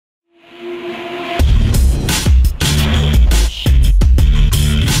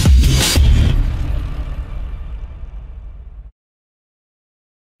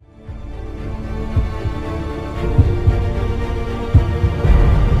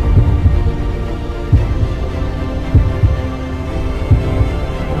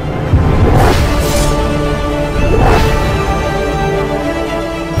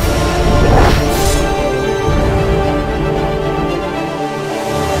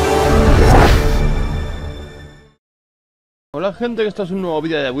Hola gente, que esto es un nuevo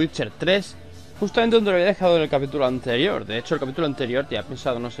vídeo de Witcher 3. Justamente donde lo había dejado en el capítulo anterior. De hecho el capítulo anterior te había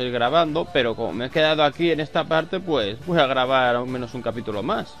pensado no seguir grabando, pero como me he quedado aquí en esta parte, pues voy a grabar al menos un capítulo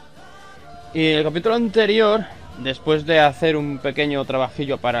más. Y el capítulo anterior, después de hacer un pequeño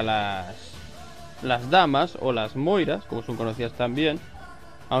trabajillo para las damas, o las moiras, como son conocidas también,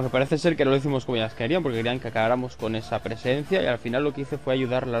 aunque parece ser que no lo hicimos como ellas querían, porque querían que acabáramos con esa presencia, y al final lo que hice fue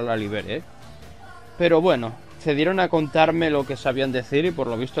ayudarla a la libere. Pero bueno, se dieron a contarme lo que sabían decir y por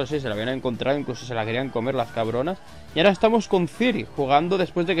lo visto sí, se la habían encontrado, incluso se la querían comer las cabronas. Y ahora estamos con Ciri, jugando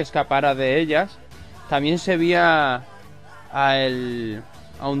después de que escapara de ellas. También se veía a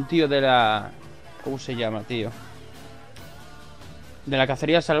un tío de la... ¿Cómo se llama, tío? De la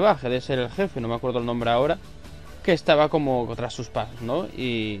cacería salvaje, de ser el jefe, no me acuerdo el nombre ahora. Que estaba como tras sus pasos, ¿no?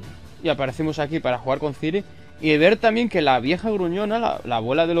 Y aparecimos aquí para jugar con Ciri. Y ver también que la vieja gruñona, la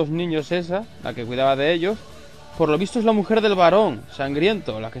abuela de los niños esa, la que cuidaba de ellos, por lo visto es la mujer del varón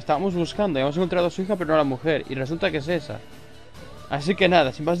sangriento, la que estábamos buscando. Y hemos encontrado a su hija, pero no a la mujer. Y resulta que es esa. Así que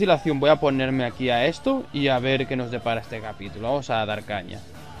nada, sin más dilación voy a ponerme aquí a esto y a ver qué nos depara este capítulo. Vamos a dar caña.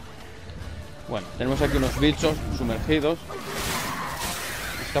 Bueno, tenemos aquí unos bichos sumergidos.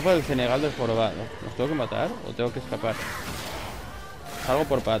 Escapa del Senegal del jorobado. ¿Los tengo que matar o tengo que escapar? Salgo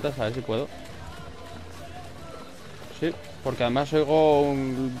por patas, a ver si puedo. Sí, porque además oigo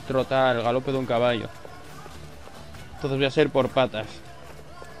un trotar, el galope de un caballo. Entonces voy a ser por patas.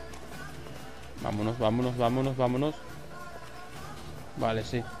 Vámonos, vámonos, vámonos, vámonos. Vale,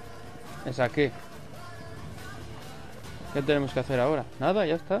 sí. Es aquí. ¿Qué tenemos que hacer ahora? Nada,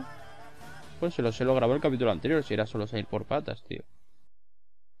 ya está. Pues se lo grabó el capítulo anterior, si era solo salir por patas, tío.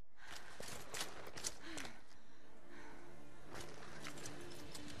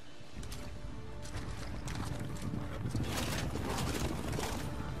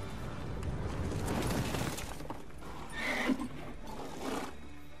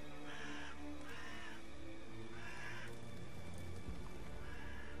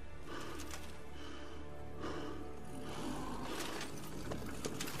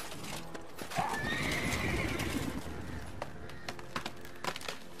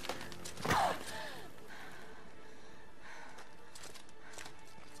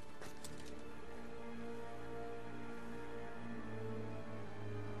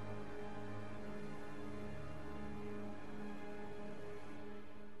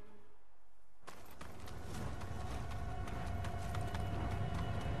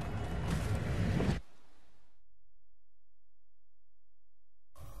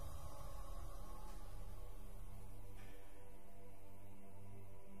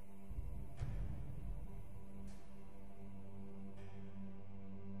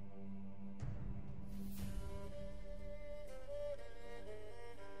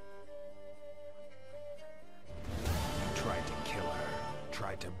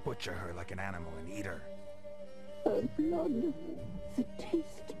 To butcher her like an animal and eat her. Her blood, the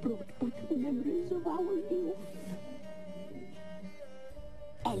taste brought back memories of our youth.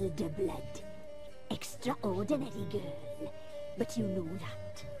 Elder blood. Extraordinary girl. But you know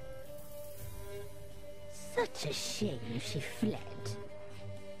that. Such a shame she fled.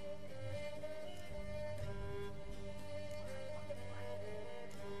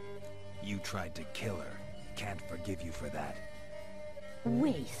 You tried to kill her. Can't forgive you for that.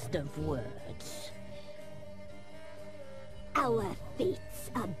 Waste of words. Our fates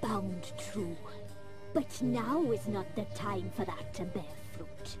are bound true. But now is not the time for that to bear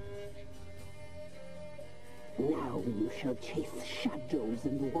fruit. Now you shall chase shadows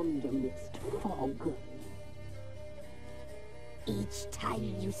and wander midst fog. Each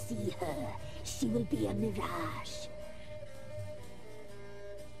time you see her, she will be a mirage.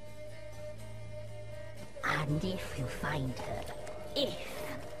 And if you find her,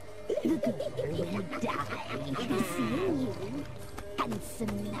 the girl will die. Seeing you,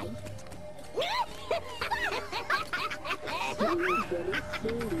 handsome knight.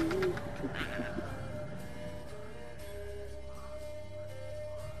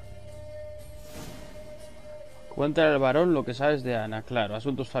 Cuéntale al varón lo que sabes de Ana, claro,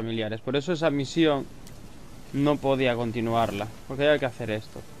 asuntos familiares. Por eso esa misión no podía continuarla, porque había que hacer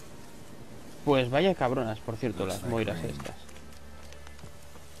esto. Pues vaya cabronas, por cierto, las moiras estas.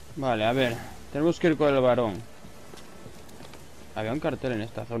 Vale, a ver, tenemos que ir con el varón. Había un cartel en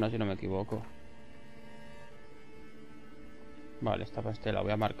esta zona, si no me equivoco. Vale, estaba este lado,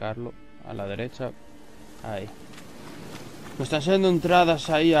 voy a marcarlo. A la derecha. Ahí. Me están saliendo entradas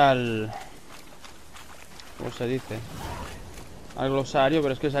ahí al... ¿Cómo se dice? Al glosario,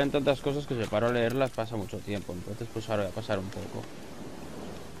 pero es que salen tantas cosas que si paro a leerlas pasa mucho tiempo. Entonces pues ahora voy a pasar un poco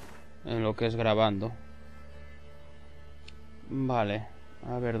en lo que es grabando. Vale.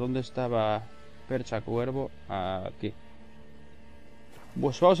 A ver, ¿dónde estaba Percha Cuervo? Aquí.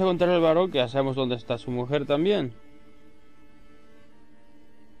 Pues vamos a encontrar al varón, que ya sabemos dónde está su mujer también.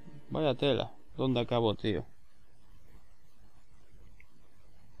 Vaya tela. ¿Dónde acabo, tío?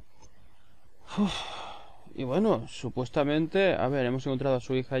 Uf. Y bueno, supuestamente... A ver, hemos encontrado a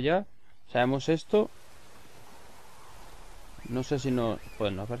su hija ya. Sabemos esto. No sé si nos...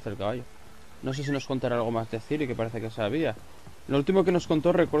 Pues no aparece el caballo. No sé si nos contará algo más de Ciri, que parece que sabía. Lo último que nos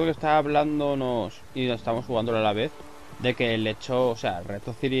contó, recuerdo que estaba hablándonos, y estábamos jugándolo a la vez, de que le echó, o sea,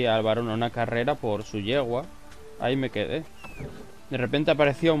 retó Ciri al varón a una carrera por su yegua. Ahí me quedé. De repente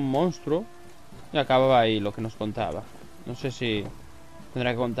aparecía un monstruo y acababa ahí lo que nos contaba. No sé si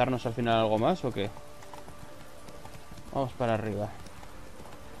tendrá que contarnos al final algo más o qué. Vamos para arriba.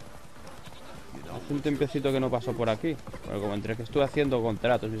 Hace un tiempecito que no paso por aquí. Porque como entre que estuve haciendo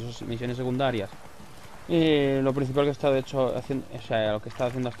contratos y misiones secundarias, y lo principal que he estado haciendo, o sea, lo que he estado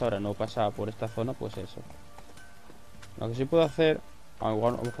haciendo hasta ahora no pasa por esta zona, pues eso. Lo que sí puedo hacer, a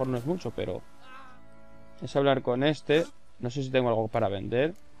lo mejor no es mucho, pero es hablar con este. No sé si tengo algo para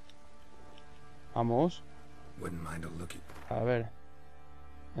vender. Vamos. A ver.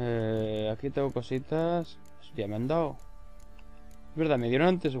 Aquí tengo cositas. Hostia, me han dado. Es verdad, me dieron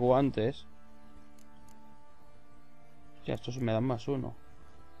antes guantes. Ya, estos me dan más uno.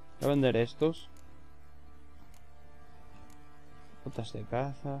 Voy a vender estos. Botas de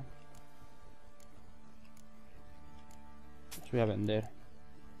caza. Los voy a vender.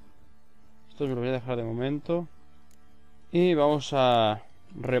 Estos me los voy a dejar de momento. Y vamos a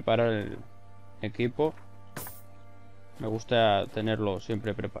reparar el equipo. Me gusta tenerlo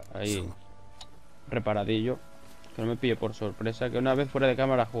siempre ahí reparadillo. Que no me pille por sorpresa. Que una vez fuera de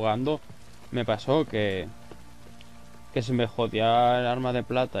cámara jugando me pasó que se me jodía el arma de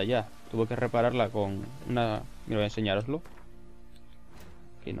plata ya. Tuve que repararla con una... Mira, voy a enseñaroslo.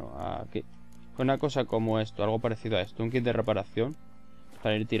 Aquí no, aquí. Con una cosa como esto, algo parecido a esto. Un kit de reparación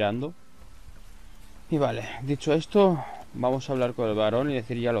para ir tirando. Y vale, dicho esto, vamos a hablar con el varón y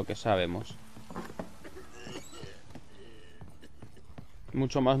decir ya lo que sabemos.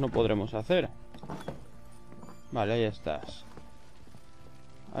 Mucho más no podremos hacer. Vale, ahí estás.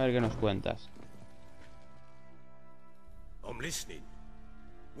 A ver qué nos cuentas. I'm listening.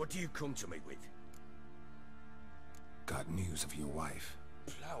 What do you come to me with? Got news of your wife.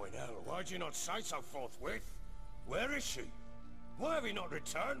 Plowing hell, why'd you not say so forthwith? Where is she? Why have you not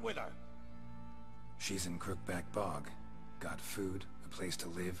returned with her? She's in Crookback Bog. Got food, a place to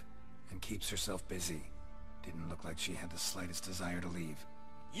live, and keeps herself busy. Didn't look like she had the slightest desire to leave.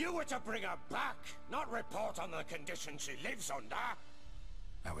 You were to bring her back, not report on the conditions she lives under.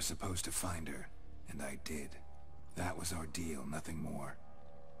 I was supposed to find her, and I did. That was our deal, nothing more.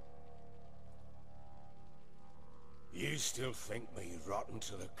 You still think me rotten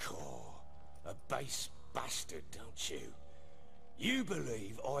to the core. A base bastard, don't you? You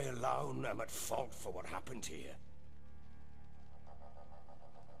believe I alone am at fault for what happened here?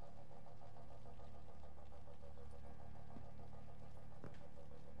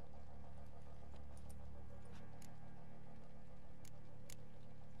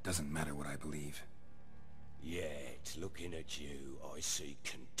 Doesn't matter what I believe. Yet, looking at you, I see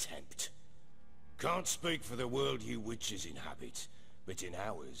contempt. Can't speak for the world you witches inhabit, but in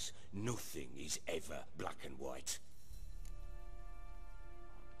ours, nothing is ever black and white.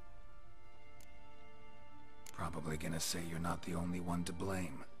 Probably gonna say you're not the only one to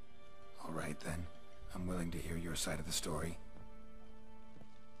blame. All right then, I'm willing to hear your side of the story.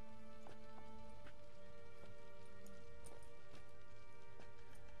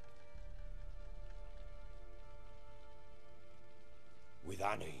 With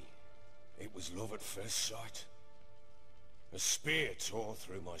Annie, it was love at first sight. A spear tore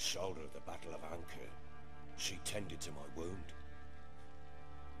through my shoulder at the Battle of Anchor. She tended to my wound.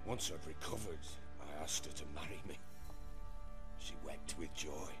 Once I'd recovered, I asked her to marry me. She wept with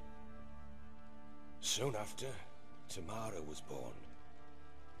joy. Soon after, Tamara was born.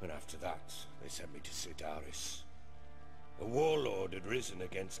 And after that, they sent me to Sidaris. A warlord had risen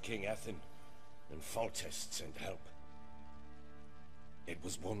against King Ethan, and Foltest sent help. It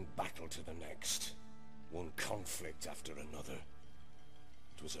was one battle to the next, one conflict after another.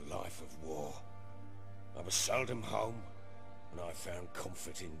 It was a life of war. I was seldom home, and I found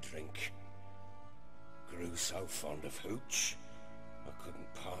comfort in drink. Grew so fond of hooch, I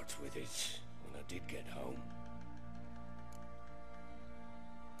couldn't part with it when I did get home.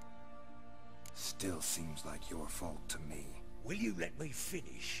 Still seems like your fault to me. Will you let me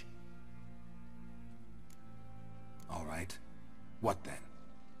finish? All right. What then?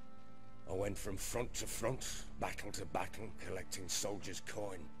 I went went from front to front, battle to battle, collecting soldiers'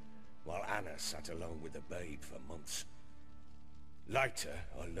 coin, while Anna sat alone with the babe for months. Later,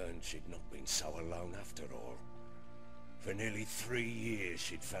 I learned she'd not been so alone after all. For nearly 3 years,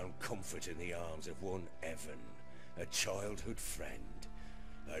 she'd found comfort in the arms of one Evan, a childhood friend,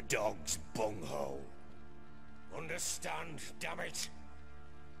 a dog's bunghole. Understand, damn it?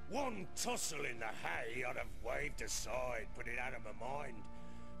 One tussle in the hay I'd have waved aside, put it out of my mind.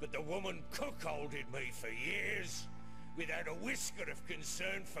 But the woman cuckolded me for years, without a whisker of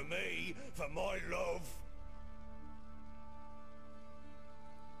concern for me, for my love.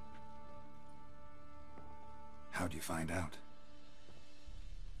 How'd you find out?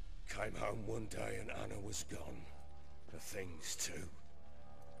 Came home one day and Anna was gone. Her things too.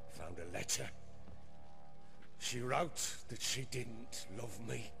 Found a letter. She wrote that she didn't love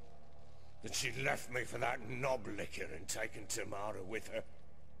me. That she'd left me for that knob licker and taken Tamara with her.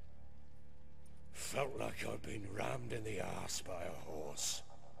 Felt like I'd been rammed in the arse by a horse.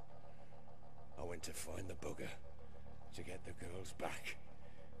 I went to find the bugger, to get the girls back,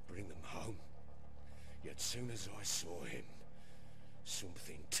 bring them home. Yet soon as I saw him,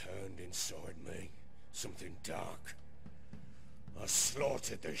 something turned inside me, something dark. I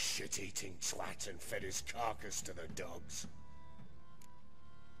slaughtered the shit-eating twat and fed his carcass to the dogs.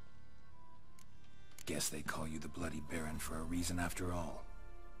 Guess they call you the Bloody Baron for a reason after all.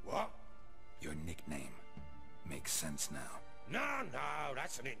 What? Your nickname. Makes sense now. No,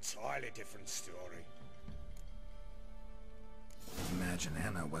 that's an entirely different story. Imagine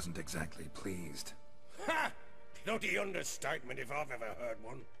Anna wasn't exactly pleased. Ha! Bloody understatement if I've ever heard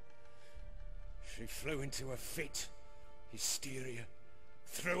one. She flew into a fit. Hysteria.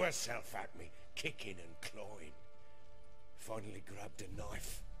 Threw herself at me, kicking and clawing. Finally grabbed a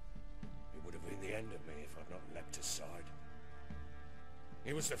knife. It would have been the end of me if I'd not leapt aside.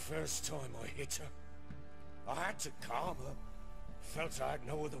 It was the first time I hit her. I had to calm her. Felt I had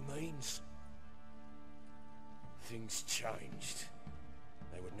no other means. Things changed.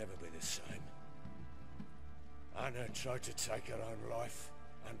 They would never be the same. Anna tried to take her own life,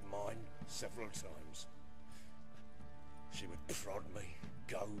 and mine, several times. She would prod me,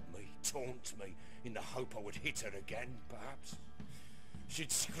 goad me, taunt me, in the hope I would hit her again, perhaps.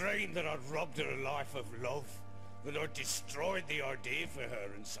 She'd scream that I'd robbed her life of love, that I'd destroyed the idea for her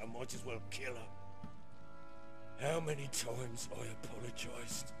and so might as well kill her. How many times I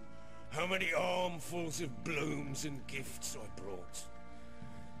apologized. How many armfuls of blooms and gifts I brought.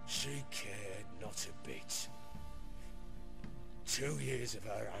 She cared not a bit. 2 years of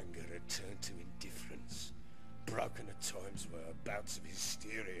her anger had turned to indifference, broken at times by her bouts of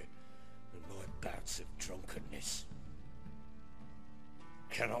hysteria and my bouts of drunkenness.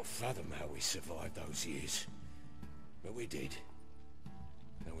 Cannot fathom how we survived those years, but we did.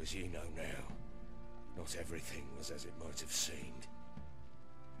 Though as you know now, not everything was as it might have seemed.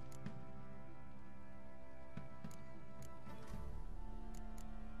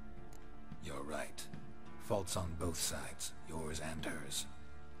 You're right. Faults on both sides, yours and hers.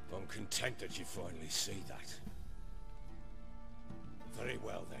 I'm content that you finally see that. Very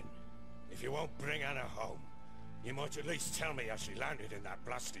well then. If you won't bring Anna home, you might at least tell me how she landed in that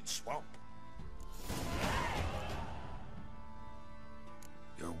blasted swamp.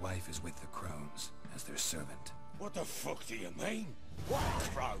 Your wife is with the crones, as their servant. What the fuck do you mean? What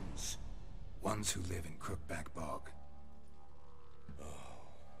crones? Ones who live in Crookback Bog.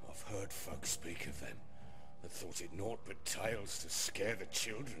 I've heard folk speak of them, and thought it naught but tales to scare the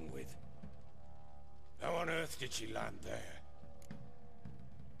children with. How on earth did she land there?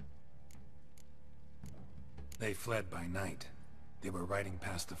 They fled by night. They were riding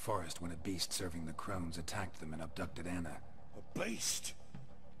past the forest when a beast serving the crones attacked them and abducted Anna. A beast?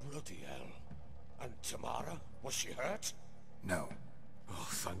 Bloody hell. And Tamara? Was she hurt? No. Oh,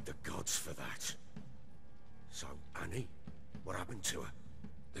 thank the gods for that. So, Annie? What happened to her?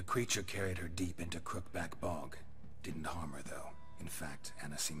 The creature carried her deep into Crookback Bog. Didn't harm her, though. In fact,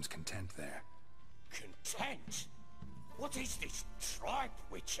 Anna seems content there. Content? What is this tripe,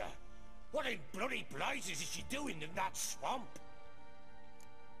 Witcher? What in bloody blazes is she doing in that swamp?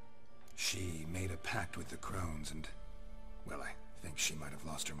 She made a pact with the crones and... well, I think she might have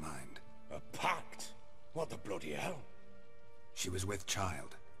lost her mind. A pact? What the bloody hell? She was with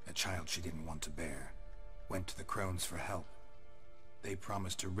child, a child she didn't want to bear. Went to the crones for help. They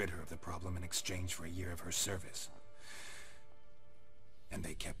promised to rid her of the problem in exchange for a year of her service. And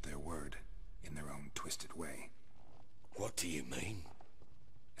they kept their word, in their own twisted way. What do you mean?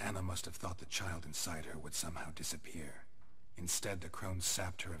 Anna must have thought the child inside her would somehow disappear. Instead, the crones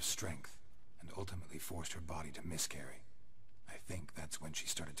sapped her of strength, and ultimately forced her body to miscarry. I think that's when she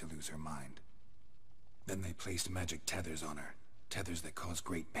started to lose her mind. Then they placed magic tethers on her. Tethers that cause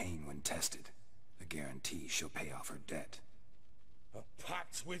great pain when tested. A guarantee she'll pay off her debt. A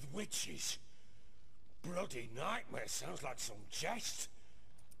pact with witches? Bloody nightmare, sounds like some jest.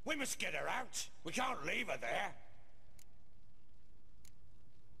 We must get her out. We can't leave her there.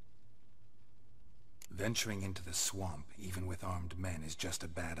 Venturing into the swamp, even with armed men, is just a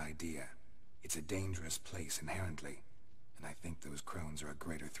bad idea. It's a dangerous place inherently, and I think those crones are a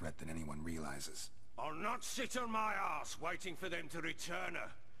greater threat than anyone realizes. I'll not sit on my arse waiting for them to return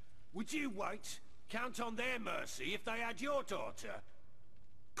her. Would you wait? Count on their mercy if they had your daughter?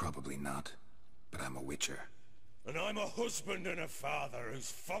 Probably not, but I'm a witcher. And I'm a husband and a father who's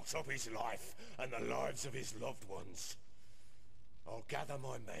fucked up his life and the lives of his loved ones. I'll gather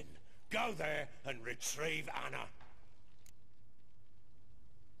my men, go there and retrieve Anna.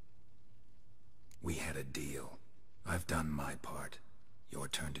 We had a deal. I've done my part. Your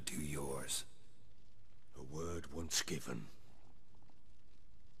turn to do yours. A word once given.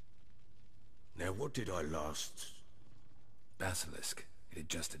 Now what did I last... Basilisk. It had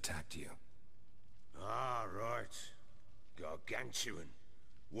just attacked you. Ah, right. Gargantuan.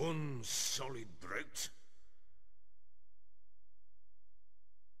 One solid brute.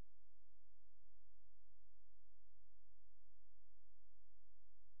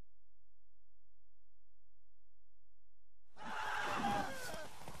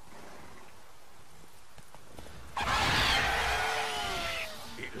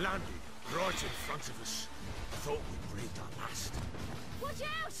 It landed right in front of us. Thought we'd breathed our last. Watch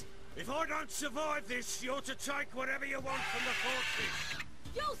out! If I don't survive this, you're to take whatever you want from the fortress.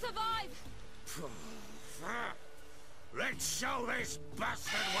 You'll survive! Let's show this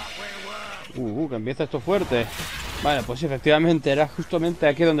bastard what we were. Que empieza esto fuerte. Vale, pues sí, efectivamente era justamente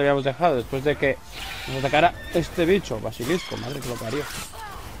aquí donde habíamos dejado, después de que nos atacara este bicho, basilisco, madre que lo parió.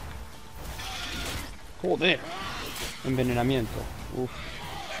 Joder. Envenenamiento. Uf.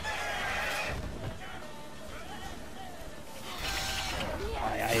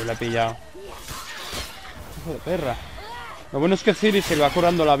 Ahí lo he pillado. Hijo de perra. Lo bueno es que Ciri se le va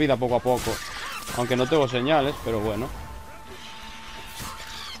curando la vida poco a poco. Aunque no tengo señales, pero bueno.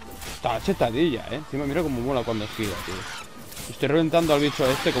 Está chetadilla, Encima mira cómo mola cuando esquiva, tío. Estoy reventando al bicho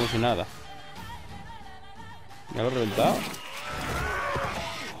este como si nada. ¿Ya lo he reventado?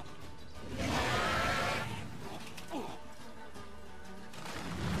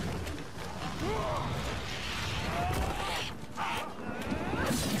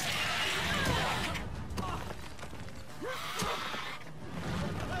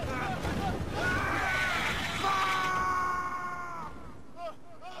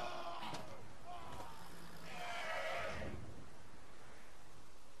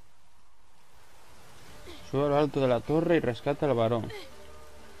 Sube a lo alto de la torre y rescata al varón.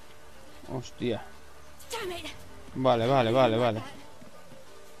 Hostia. Vale. A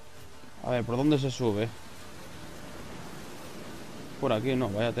ver, ¿por dónde se sube? Por aquí no,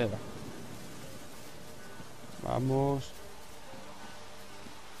 vaya tela. Vamos.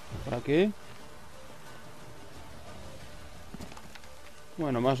 ¿Por aquí?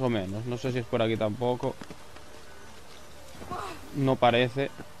 Bueno, más o menos. No sé si es por aquí tampoco. No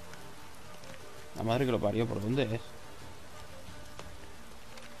parece. La madre que lo parió, ¿por dónde es?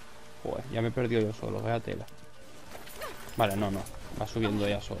 Joder, ya me he perdido yo solo, vaya tela. Vale, no, va subiendo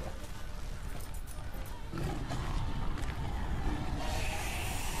ella sola.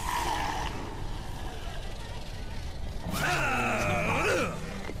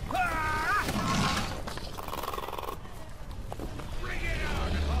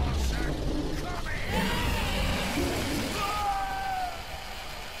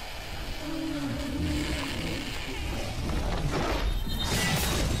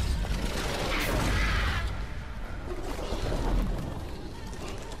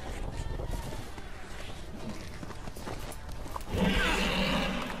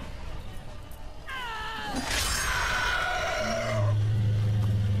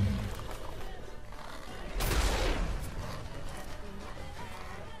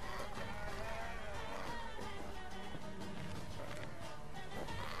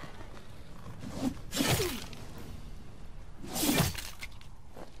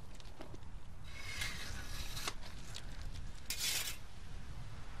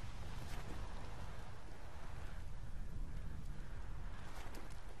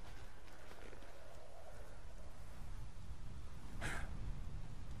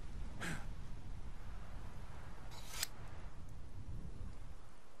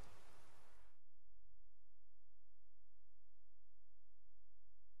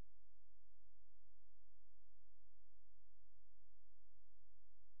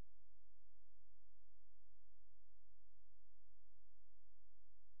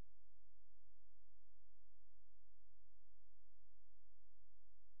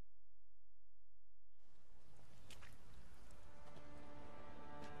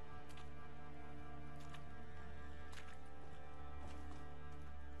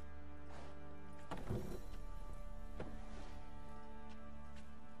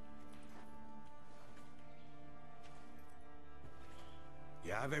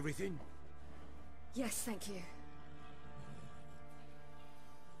 have everything? Yes, thank you.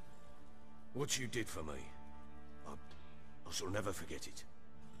 What you did for me, I shall never forget it.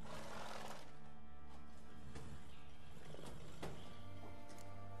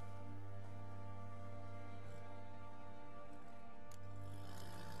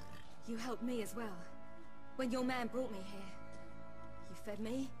 You helped me as well. When your man brought me here. You fed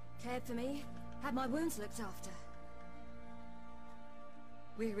me, cared for me, had my wounds looked after.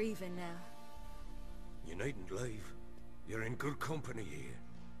 We're even now. You needn't leave. You're in good company here.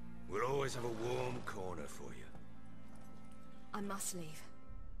 We'll always have a warm corner for you. I must leave.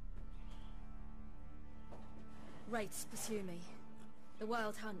 Wraiths pursue me. The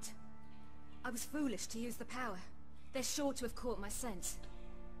wild hunt. I was foolish to use the power. They're sure to have caught my scent.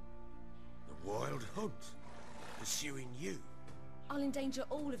 The wild hunt? Pursuing you? I'll endanger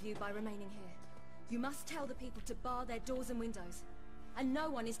all of you by remaining here. You must tell the people to bar their doors and windows. And no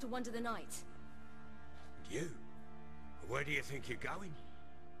one is to wander the night. You? Where do you think you're going?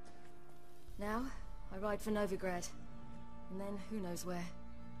 Now, I ride for Novigrad. And then, who knows where.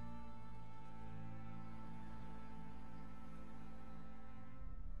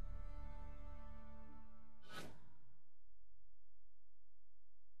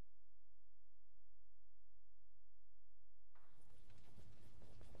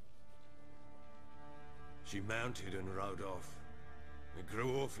 She mounted and rode off. It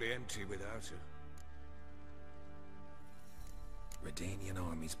grew awfully empty without her. Redanian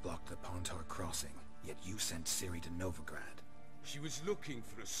armies blocked the Pontar crossing, yet you sent Ciri to Novigrad. She was looking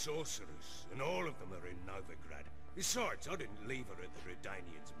for a sorceress, and all of them are in Novigrad. Besides, I didn't leave her at the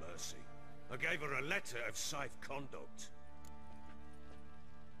Redanians' mercy. I gave her a letter of safe conduct.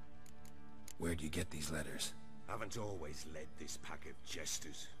 Where'd you get these letters? Haven't always led this pack of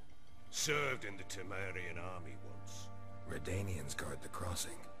jesters. Served in the Temerian army once. Redanians guard the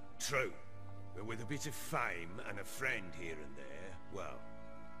crossing. True, but with a bit of fame and a friend here and there, well,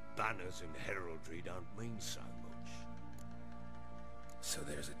 banners and heraldry don't mean so much. So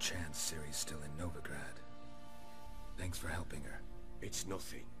there's a chance Ciri's still in Novigrad. Thanks for helping her. It's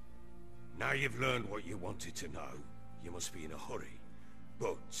nothing. Now you've learned what you wanted to know, you must be in a hurry.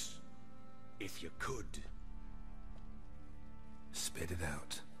 But, if you could... Spit it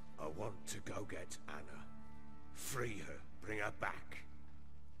out. I want to go get Anna. Free her, bring her back.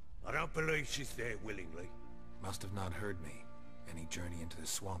 I don't believe she's there willingly. Must have not heard me. Any journey into the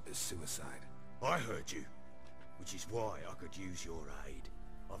swamp is suicide. I heard you, which is why I could use your aid.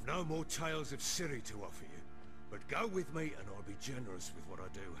 I've no more tales of Ciri to offer you, but go with me and I'll be generous with what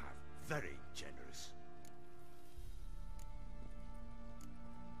I do have. Very generous.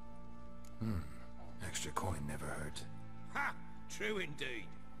 Extra coin never hurt. Ha! True indeed.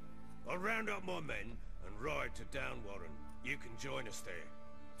 I'll round up my men and ride to Downwarren. You can join us there.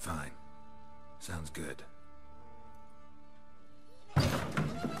 Fine. Sounds good.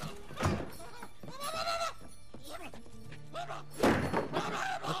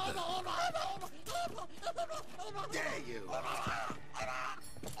 Dare you!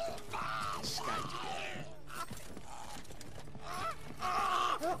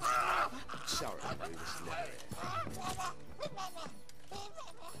 Sorry, we was never.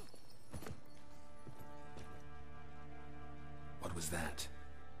 What was that?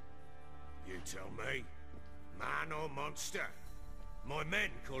 You tell me. Man or monster? My men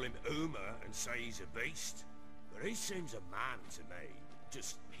call him Uma and say he's a beast. But he seems a man to me.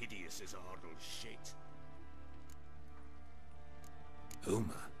 Just hideous as Ardle's shit.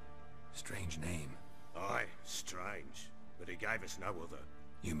 Uma? Strange name. Aye, strange. But he gave us no other.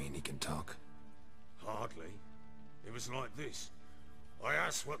 You mean he can talk? Hardly. It was like this. I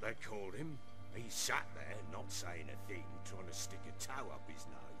asked what they called him. He sat there, not saying a thing, trying to stick a toe up his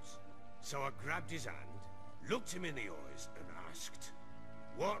nose. So I grabbed his hand, looked him in the eyes, and asked,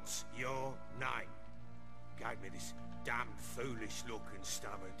 "What's your name?" Gave me this damn foolish look and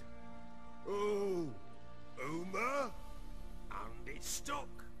stammered, "Oh, Uma?" And it stuck.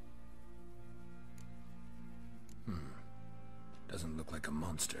 Doesn't look like a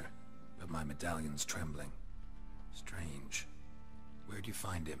monster, but my medallion's trembling. Strange. Where'd you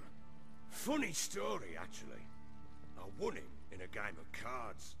find him? Funny story, actually. I won him in a game of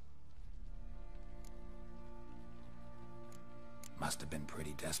cards. Must have been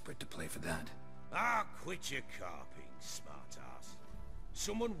pretty desperate to play for that. Ah, quit your carping, smart-ass.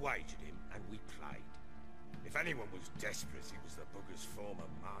 Someone wagered him, and we played. If anyone was desperate, he was the bugger's former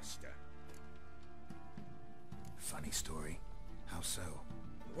master. Funny story. How so?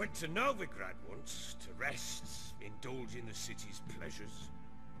 Went to Novigrad once, to rest, indulge in the city's pleasures.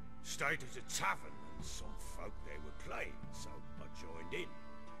 Stayed at a tavern, and some folk there were playing, so I joined in.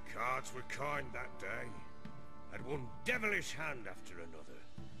 Cards were kind that day. Had one devilish hand after another.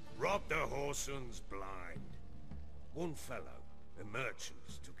 Robbed the whoresons blind. One fellow, a merchant,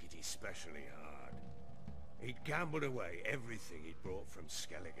 took it especially hard. He'd gambled away everything he'd brought from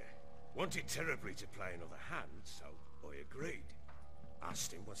Skellige. Wanted terribly to play another hand, so I agreed.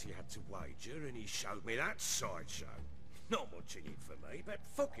 Asked him what he had to wager, and he showed me that sideshow. Not much in it for me, but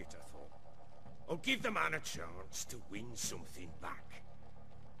fuck it, I thought. I'll give the man a chance to win something back.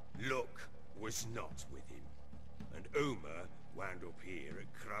 Luck was not with him, and Uma wound up here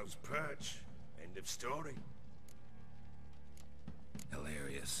at Crow's Perch. End of story.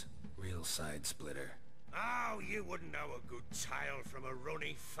 Hilarious. Real side splitter. Oh, you wouldn't know a good tale from a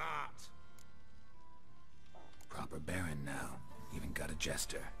runny fart. Proper baron now. Even got a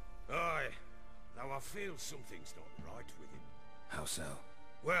jester. Aye, though I feel something's not right with him. How so?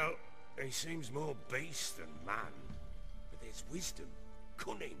 Well, he seems more beast than man, but there's wisdom,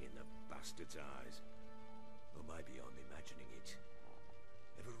 cunning in the bastard's eyes. Or maybe I'm imagining it.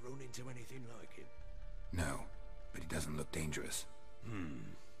 Ever run into anything like him? No, but he doesn't look dangerous.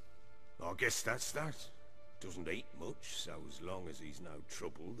 I guess that's that. Doesn't eat much, so as long as he's no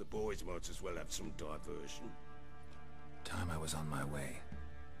trouble, the boys might as well have some diversion. Time I was on my way.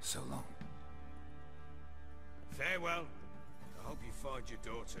 So long. Farewell. I hope you find your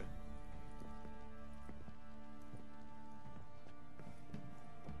daughter.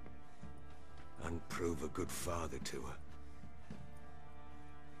 And prove a good father to her.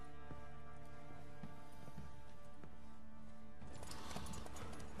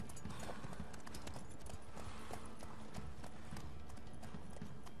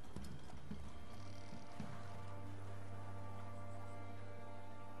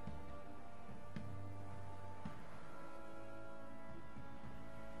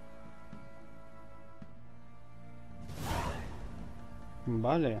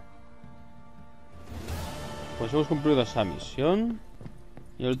 Vale. Pues hemos cumplido esa misión.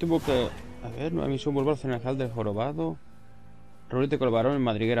 Y el último que... A ver, nueva misión, volver al General del Jorobado. Reúnete con el varón en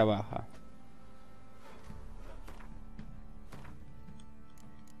Madriguera Baja.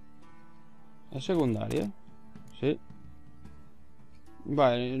 ¿Es secundaria? Sí.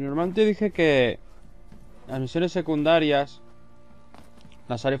 Vale, normalmente dije que las misiones secundarias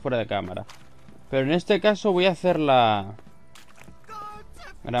las haré fuera de cámara. Pero en este caso voy a hacerla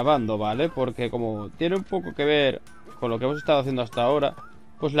grabando, ¿vale? Porque como tiene un poco que ver con lo que hemos estado haciendo hasta ahora,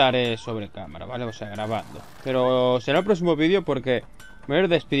 pues la haré sobre cámara, ¿vale? O sea, grabando. Pero será el próximo vídeo porque me voy a ir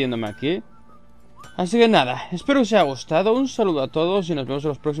despidiéndome aquí. Así que nada, espero que os haya gustado. Un saludo a todos y nos vemos en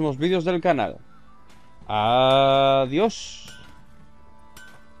los próximos vídeos del canal. Adiós.